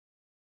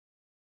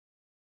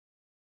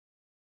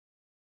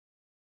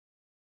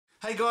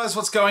Hey guys,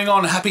 what's going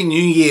on? Happy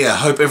New Year.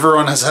 Hope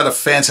everyone has had a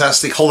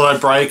fantastic holiday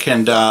break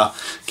and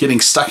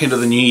getting stuck into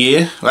the new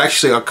year. Well,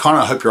 actually, I kind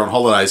of hope you're on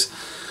holidays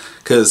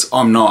because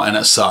I'm not and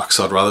it sucks.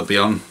 I'd rather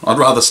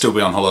still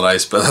be on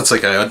holidays, but that's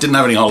okay. I didn't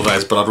have any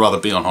holidays, but I'd rather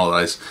be on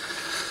holidays.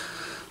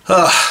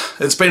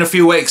 It's been a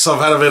few weeks.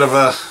 I've had a bit of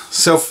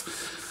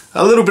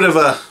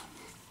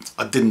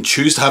I didn't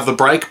choose to have the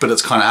break, but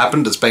it's kind of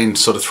happened. It's been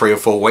sort of 3 or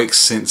 4 weeks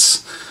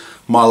since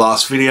my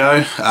last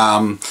video.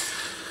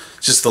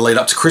 Just the lead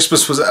up to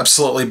Christmas was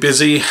absolutely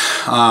busy,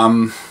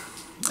 and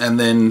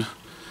then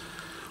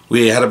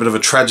we had a bit of a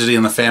tragedy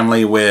in the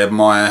family where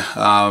my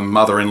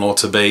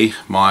mother-in-law-to-be,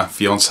 my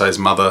fiance's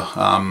mother,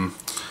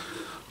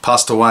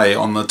 passed away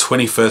on the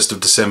 21st of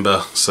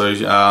December,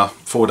 so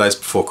 4 days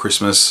before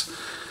Christmas.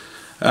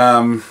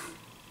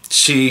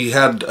 She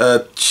fought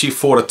a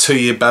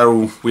 2-year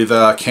battle with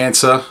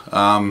cancer.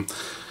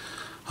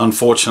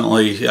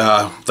 Unfortunately,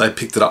 they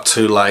picked it up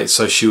too late,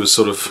 so she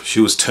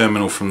was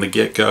terminal from the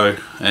get-go,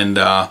 and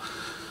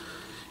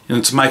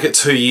to make it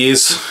 2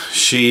 years,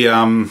 she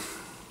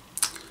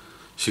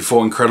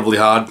fought incredibly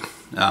hard.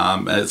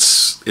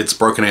 It's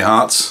broken our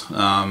hearts.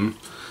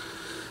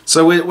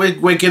 So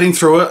we're getting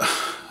through it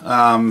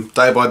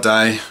day by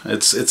day.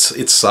 It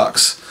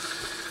sucks.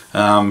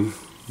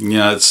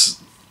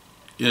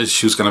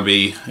 She was going to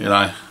be,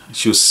 I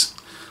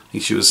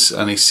think she was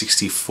only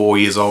 64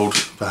 years old,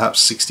 perhaps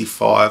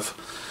 65.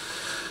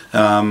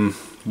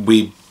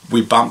 We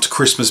bumped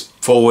Christmas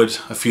forward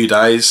a few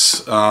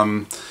days.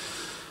 Me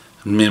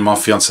and my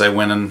fiance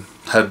went and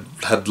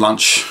had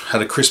lunch,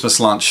 had a Christmas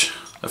lunch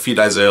a few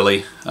days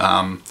early,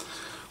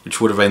 which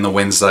would have been the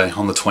Wednesday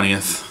on the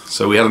 20th.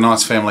 So we had a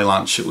nice family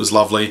lunch. It was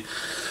lovely.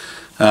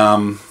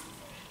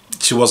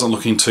 She wasn't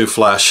looking too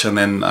flash, and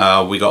then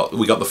we got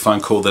the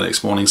phone call the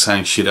next morning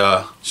saying she'd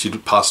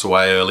passed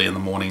away early in the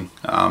morning.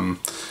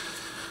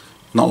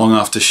 Not long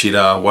after she'd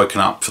woken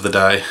up for the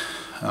day.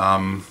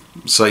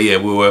 So yeah,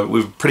 we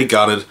were pretty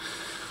gutted.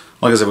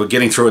 Like I said, we're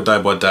getting through it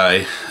day by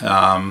day.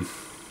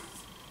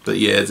 But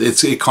yeah,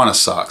 it kind of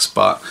sucks.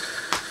 But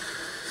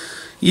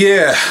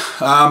yeah,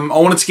 I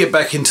wanted to get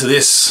back into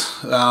this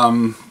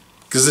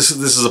because this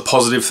is a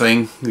positive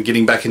thing.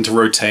 Getting back into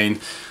routine.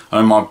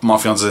 I know my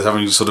fiance is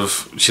having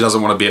she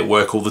doesn't want to be at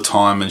work all the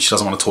time, and she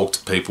doesn't want to talk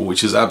to people,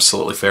 which is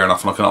absolutely fair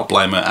enough, and I cannot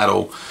blame her at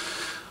all.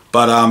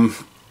 But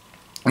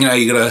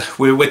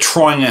we're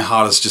trying our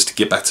hardest just to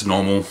get back to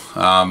normal.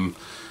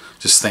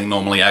 Just think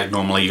normally, act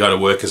normally, you go to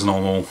work as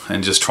normal,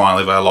 and just try and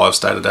live our lives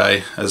day to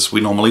day as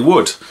we normally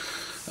would.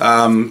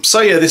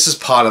 So yeah, this is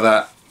part of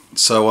that.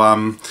 So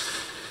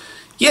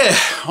yeah,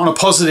 on a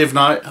positive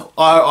note,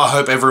 I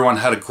hope everyone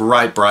had a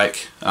great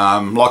break.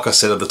 Like I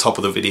said at the top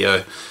of the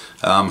video,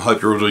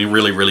 hope you're all doing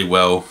really, really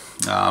well.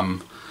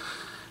 And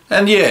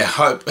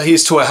yeah,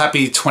 here's to a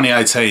happy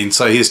 2018.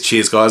 So here's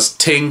cheers, guys.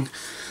 Ting.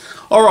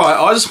 All right,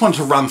 I just want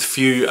to run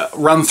through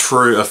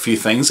a few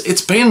things.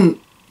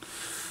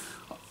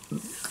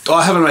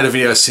 I haven't made a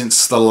video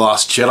since The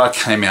Last Jedi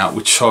came out,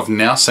 which I've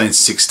now seen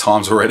 6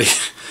 times already.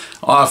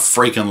 I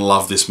freaking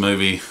love this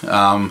movie.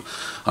 I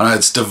know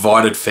it's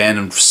divided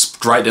fandom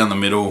straight down the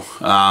middle.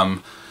 I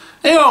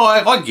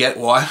get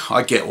why.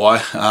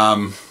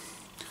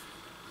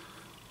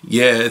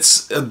 Yeah,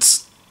 it's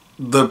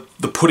the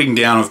putting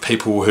down of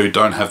people who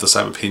don't have the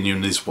same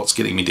opinion is what's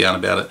getting me down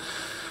about it.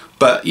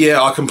 But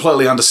yeah, I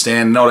completely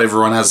understand. Not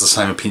everyone has the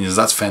same opinions.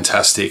 That's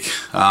fantastic.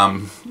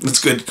 It's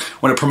good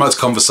when it promotes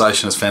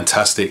conversation. It's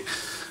fantastic.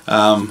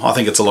 I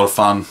think it's a lot of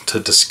fun to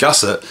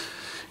discuss it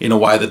in a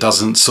way that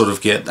doesn't sort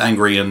of get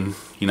angry and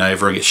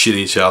everyone gets shit at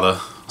each other.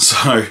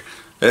 So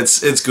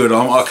it's good.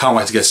 I can't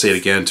wait to go see it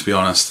again, to be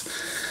honest.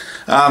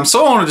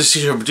 So I wanted to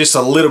share just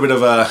a little bit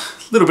of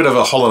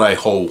a holiday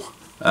haul.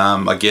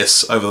 I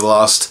guess over the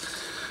last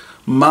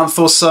month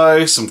or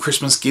so, some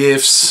Christmas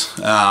gifts,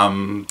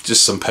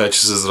 just some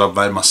purchases that I've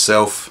made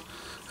myself,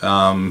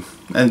 and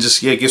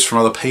just gifts from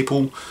other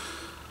people,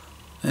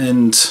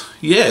 and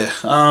yeah,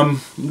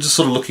 just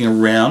sort of looking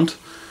around.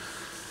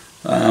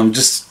 I've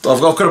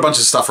got a bunch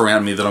of stuff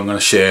around me that I'm going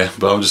to share,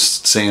 but I'm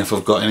just seeing if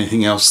I've got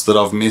anything else that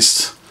I've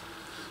missed.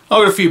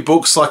 I've got a few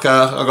books, like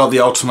I got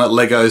the Ultimate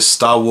Lego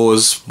Star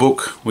Wars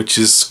book, which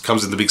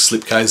comes in the big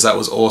slipcase. That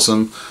was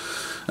awesome.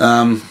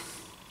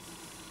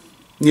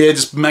 Yeah,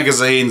 just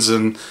magazines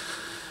and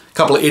a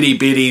couple of itty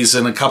bitties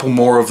and a couple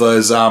more of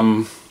those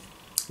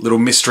little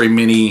mystery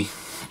mini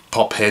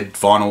pop head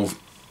vinyl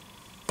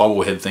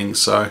bobblehead things.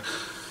 So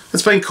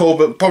it's been cool,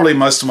 but probably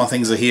most of my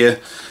things are here.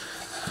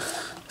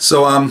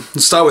 So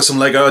let's start with some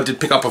Lego. I did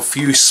pick up a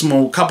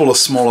couple of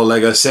smaller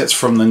Lego sets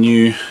from the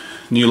new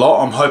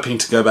lot. I'm hoping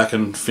to go back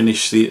and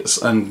finish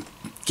and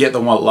get the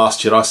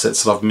Last Jedi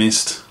sets that I've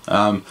missed,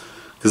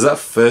 because that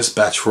first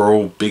batch were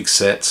all big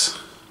sets.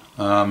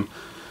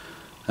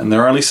 And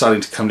they're only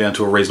starting to come down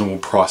to a reasonable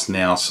price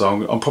now,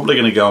 so I'm probably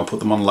going to go and put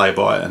them on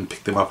lay-by and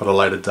pick them up at a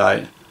later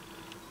date.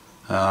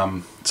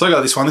 So I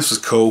got this one. This was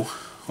cool.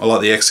 I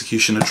like the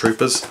Executioner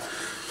Troopers.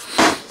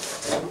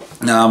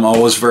 I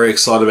was very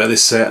excited about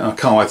this set, and I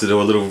can't wait to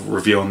do a little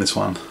review on this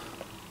one.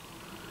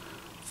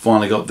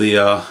 Finally got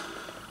the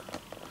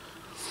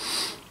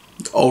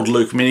old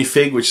Luke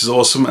minifig, which is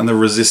awesome, and the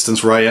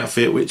Resistance Rey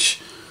outfit, which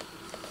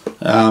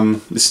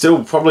is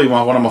still probably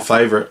one of my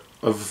favourite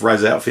of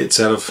Rey's outfits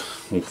out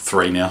of, well,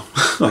 3 now,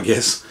 I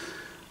guess.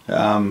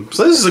 So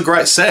this is a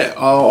great set.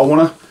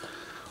 I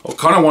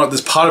kind of want,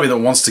 there's part of me that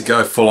wants to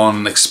go full on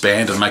and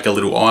expand and make a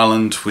little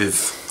island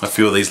with a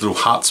few of these little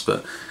huts,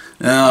 but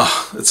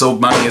it's all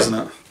money, isn't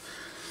it?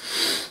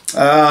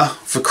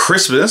 For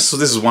Christmas, so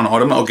this is one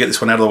item, I'll get this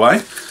one out of the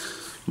way.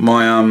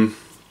 My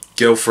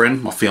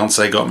girlfriend, my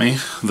fiance, got me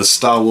the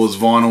Star Wars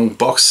vinyl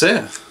box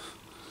set.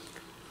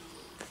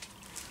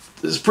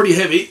 This is pretty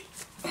heavy.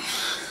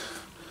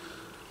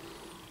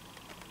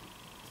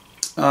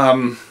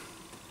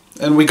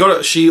 And we got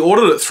it, she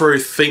ordered it through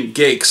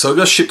ThinkGeek, so it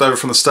got shipped over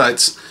from the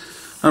States.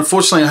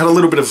 Unfortunately, I had a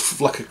little bit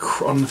of, like, I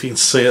don't know if you can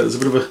see it, there's a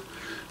bit of a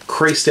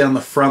crease down the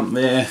front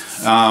there.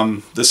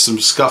 There's some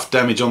scuff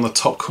damage on the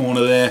top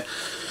corner there.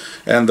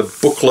 And the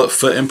booklet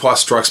for Empire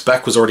Strikes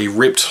Back was already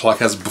ripped,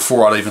 like, as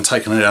before I'd even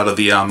taken it out of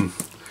the,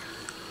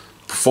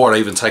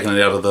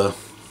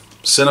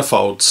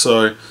 centerfold.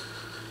 So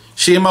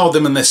she emailed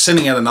them and they're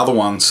sending out another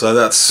one, so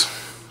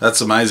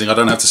that's amazing. I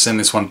don't have to send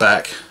this one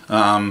back.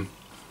 So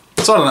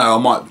I don't know,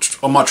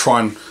 I might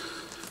try and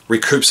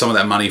recoup some of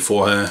that money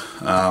for her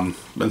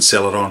and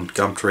sell it on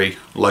Gumtree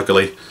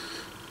locally.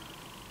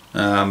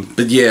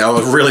 But yeah, I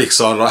was really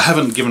excited. I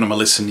haven't given them a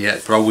listen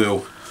yet, but I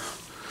will.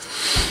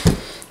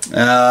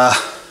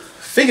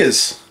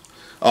 Figures.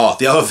 Oh,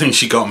 the other thing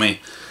she got me.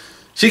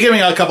 She gave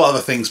me a couple other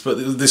things,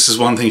 but this is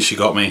one thing she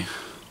got me.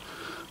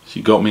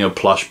 She got me a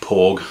plush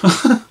Porg.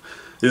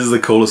 This is the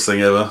coolest thing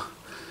ever.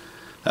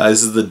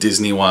 This is the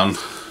Disney one.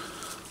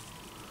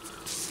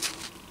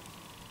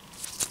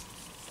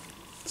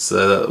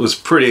 So that was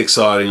pretty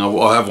exciting.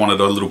 I have wanted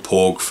a little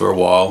Porg for a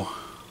while.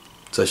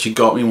 So she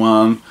got me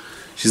one.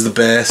 She's the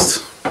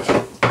best.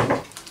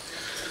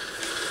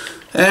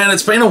 And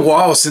it's been a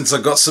while since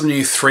I got some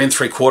new 3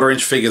 3/4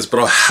 inch figures,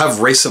 but I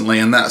have recently,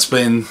 and that's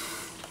been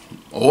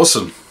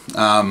awesome.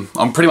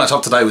 I'm pretty much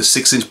up to date with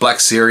 6-inch Black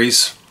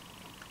Series.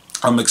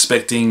 I'm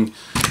expecting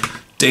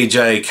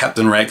DJ,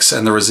 Captain Rex,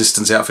 and the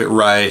Resistance outfit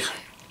Rey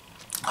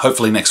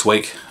hopefully next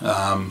week.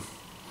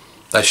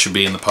 They should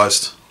be in the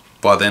post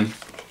by then.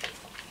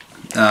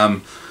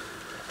 But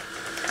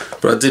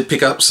I did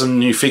pick up some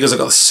new figures. I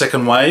got the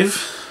second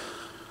wave.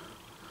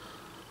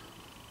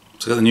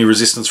 So I got the new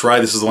Resistance Rey.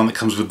 This is the one that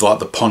comes with, like,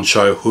 the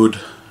poncho hood.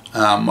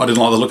 I didn't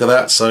like the look of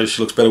that, so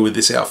she looks better with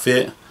this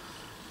outfit.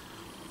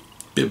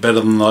 Bit better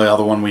than the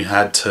other one we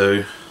had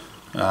too.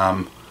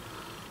 So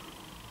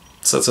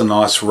that's a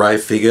nice Rey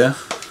figure.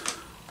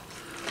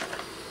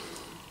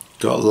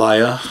 Got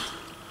Leia.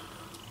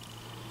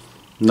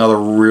 Another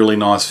really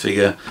nice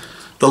figure.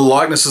 The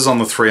likenesses on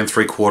the 3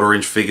 3/4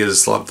 inch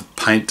figures, like the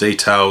paint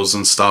details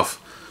and stuff,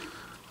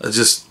 are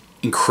just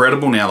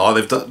incredible now. Like,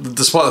 they've done,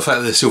 despite the fact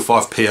that they're still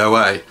 5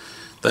 POA,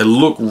 they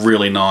look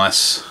really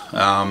nice.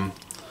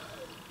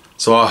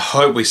 So I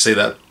hope we see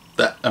that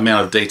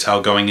amount of detail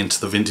going into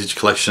the vintage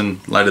collection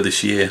later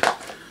this year.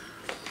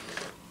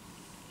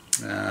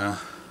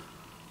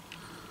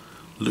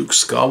 Luke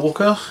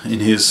Skywalker in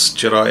his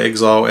Jedi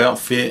Exile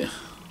outfit.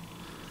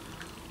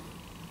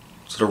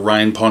 Sort of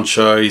rain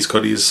poncho, he's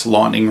got his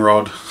lightning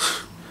rod.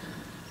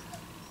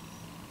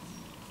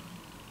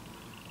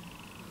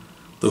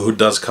 The hood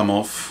does come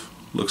off,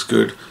 looks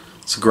good.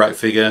 It's a great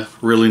figure,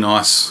 really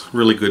nice,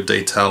 really good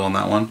detail on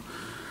that one.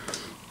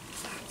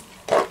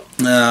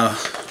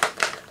 Just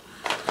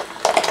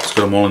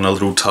got them all in a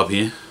little tub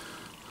here.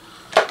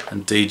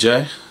 And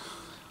DJ.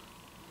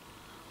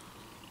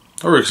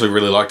 I actually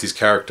really liked his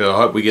character. I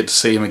hope we get to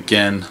see him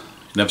again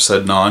in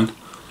episode 9.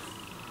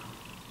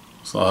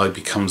 So I hope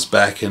he comes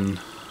back and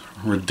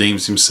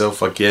redeems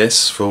himself, I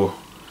guess, for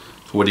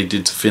what he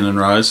did to Finn and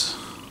Rose.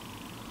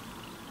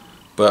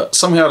 But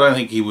somehow I don't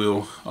think he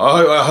will.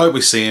 I hope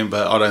we see him,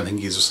 but I don't think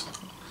he's...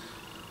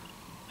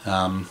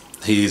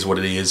 he is what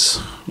he is.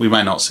 We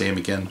may not see him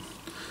again.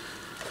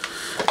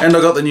 And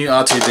I got the new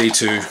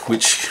R2-D2,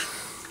 which,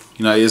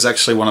 you know, is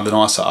actually one of the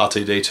nicer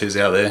R2-D2s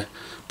out there.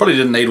 Probably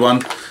didn't need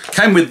one.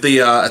 Came with the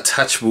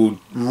attachable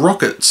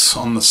rockets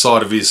on the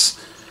side of his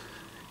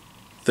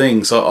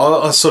thing,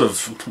 so I sort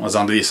of was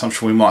under the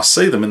assumption we might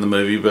see them in the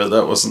movie, but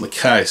that wasn't the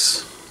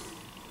case.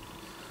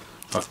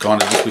 I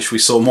kind of just wish we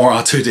saw more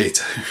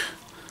R2-D2.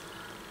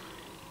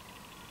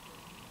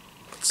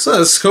 So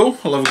that's cool.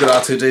 I love a good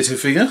R2-D2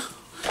 figure.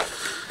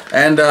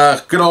 And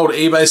good old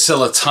eBay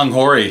seller Tung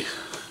Hori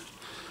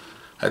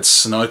had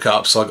Snoke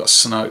up, so I got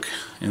Snoke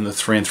in the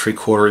 3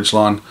 3/4 inch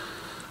line.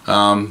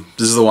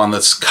 This is the one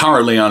that's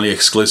currently only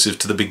exclusive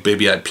to the big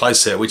BB-8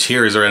 playset, which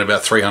here is around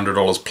about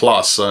 $300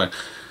 plus, so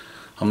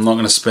I'm not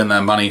going to spend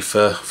that money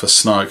for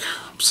Snoke.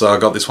 So I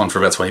got this one for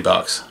about 20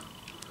 bucks.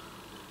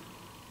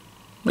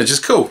 Which is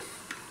cool.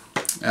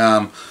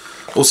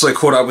 Also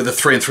caught up with the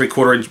 3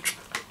 3/4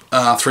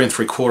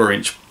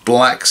 inch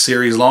Black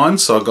Series line,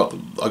 so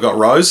I got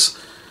Rose.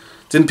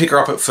 Didn't pick her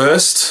up at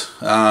first.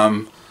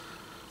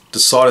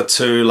 Decided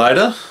to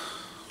later.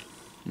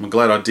 I'm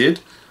glad I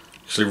did.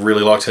 Actually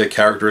really liked her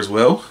character as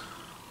well.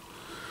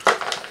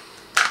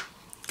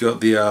 Got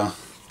the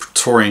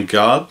Praetorian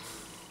Guard.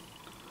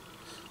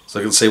 So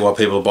I can see why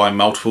people are buying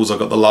multiples. I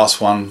got the last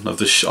one of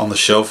on the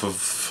shelf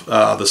of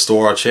the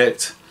store I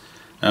checked.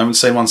 I haven't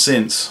seen one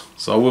since.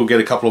 So I will get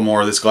a couple more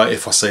of this guy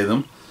if I see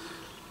them.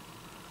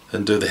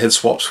 And do the head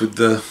swaps with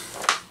the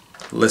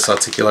less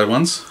articulated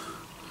ones.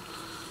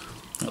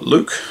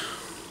 Luke.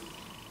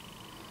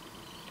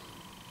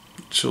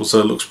 Which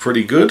also looks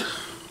pretty good.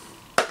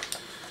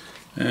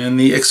 And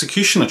the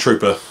Executioner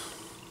Trooper.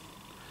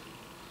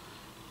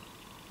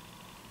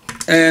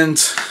 And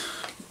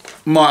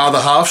my other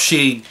half,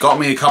 she got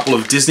me a couple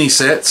of Disney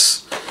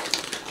sets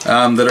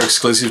that are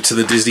exclusive to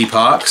the Disney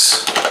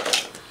parks.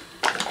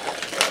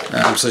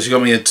 So she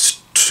got me a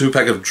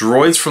 2-pack of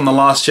droids from The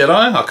Last Jedi.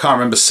 I can't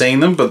remember seeing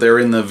them, but they're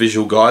in the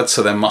visual guide,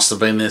 so they must have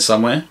been there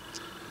somewhere.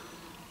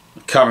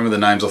 I can't remember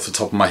the names off the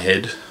top of my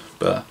head,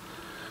 but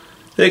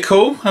they're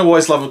cool. I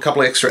always love a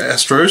couple of extra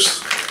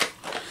Astros.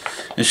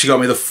 And she got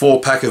me the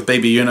 4-pack of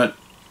BB Unit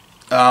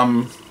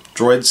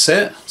droid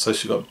set. So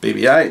she got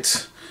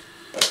BB-8,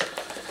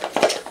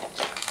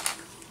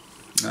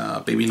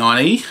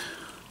 BB-9E,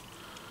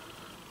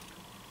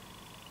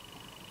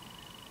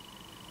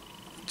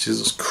 which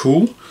is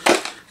cool,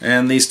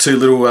 and these 2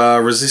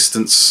 little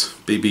Resistance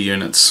BB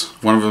units.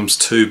 One of them's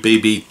 2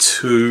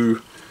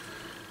 BB-2,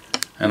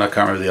 and I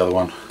can't remember the other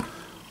one.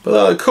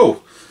 But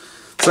cool.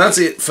 So that's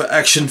it for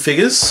action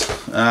figures.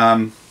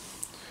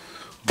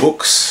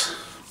 Books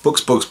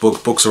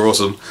are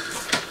awesome.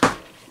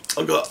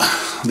 I've got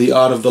The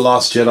Art of the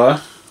Last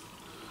Jedi.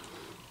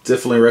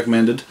 Definitely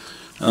recommended.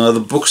 The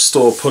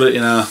bookstore put it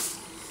in a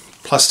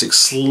plastic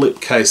slip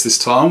case this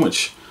time,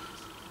 which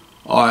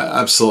I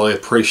absolutely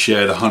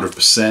appreciate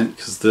 100%,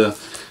 because the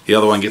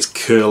other one gets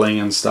curling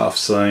and stuff,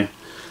 so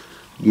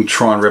you can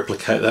try and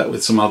replicate that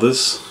with some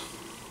others.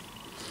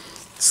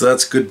 So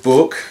that's a good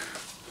book.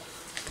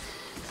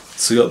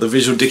 So you got the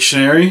visual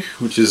dictionary,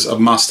 which is a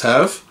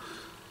must-have.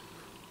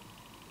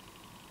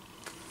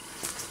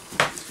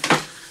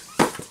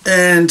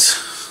 And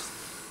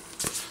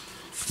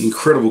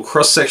incredible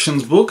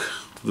cross-sections book,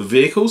 the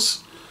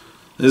vehicles.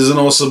 This is an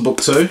awesome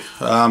book too.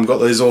 Got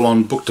these all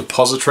on Book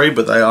Depository,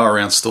 but they are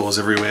around stores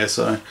everywhere.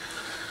 So,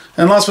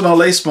 and last but not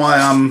least,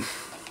 my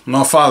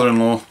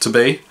father-in-law to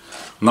be,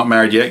 I'm not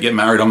married yet, get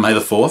married on May the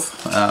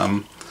 4th.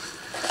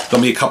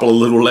 Got me a couple of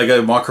little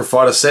Lego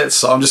Microfighter sets.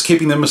 So I'm just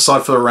keeping them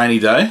aside for a rainy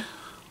day.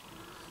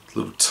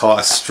 Little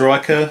TIE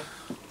Striker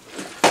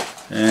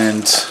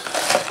and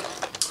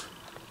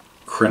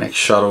Krennic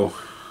Shuttle.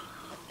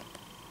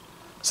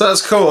 So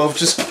that's cool. I've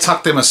just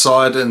tucked them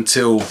aside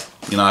until,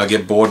 you know, I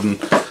get bored and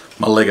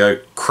my Lego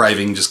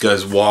craving just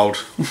goes wild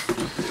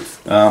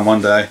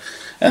one day.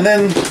 And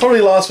then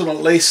probably last but not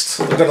least,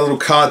 I got a little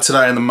card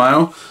today in the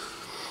mail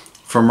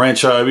from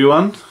Rancho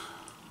Obi-Wan.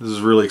 This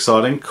is really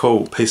exciting.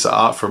 Cool piece of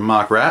art from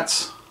Mark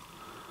Ratz.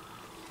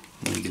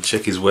 And you can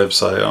check his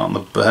website on the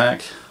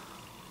back.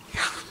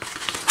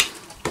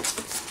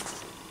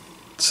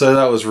 So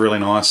that was really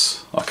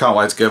nice. I can't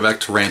wait to go back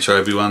to Rancho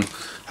Obi-Wan.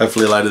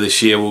 Hopefully later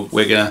this year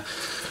we're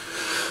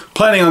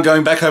planning on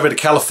going back over to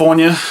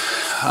California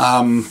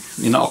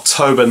in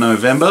October,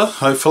 November,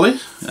 hopefully.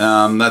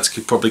 That's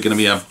probably going to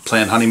be a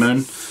planned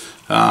honeymoon.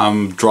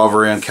 Drive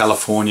around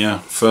California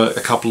for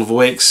a couple of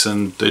weeks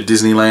and do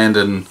Disneyland,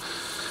 and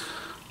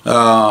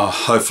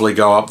hopefully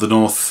go up the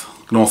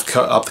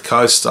up the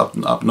coast,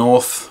 up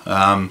north,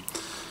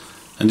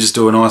 and just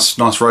do a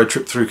nice road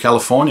trip through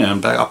California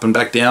and up and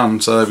back down.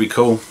 So that'd be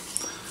cool.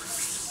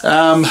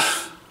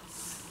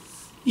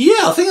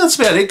 Yeah, I think that's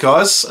about it,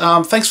 guys.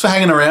 Thanks for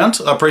hanging around.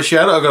 I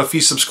appreciate it. I've got a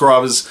few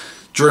subscribers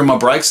during my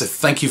break, so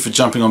thank you for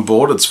jumping on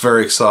board. It's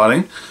very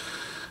exciting.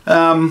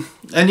 And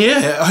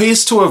yeah,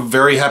 here's to a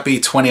very happy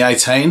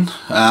 2018.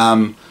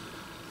 So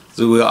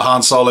we've got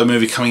Han Solo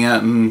movie coming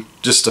out in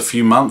just a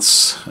few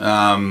months.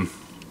 Yeah,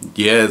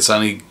 it's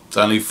only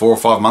 4 or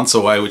 5 months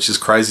away, which is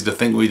crazy to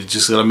think we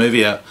just got a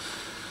movie out.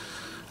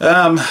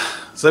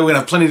 So we're going to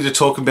have plenty to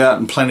talk about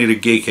and plenty to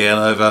geek out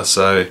over.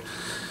 So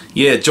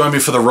yeah, join me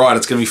for the ride.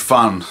 It's going to be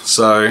fun.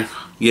 So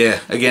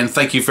yeah, again,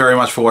 thank you very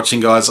much for watching,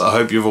 guys. I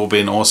hope you've all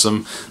been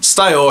awesome.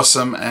 Stay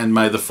awesome, and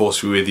may the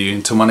Force be with you.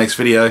 Until my next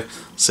video,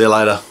 see you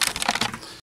later.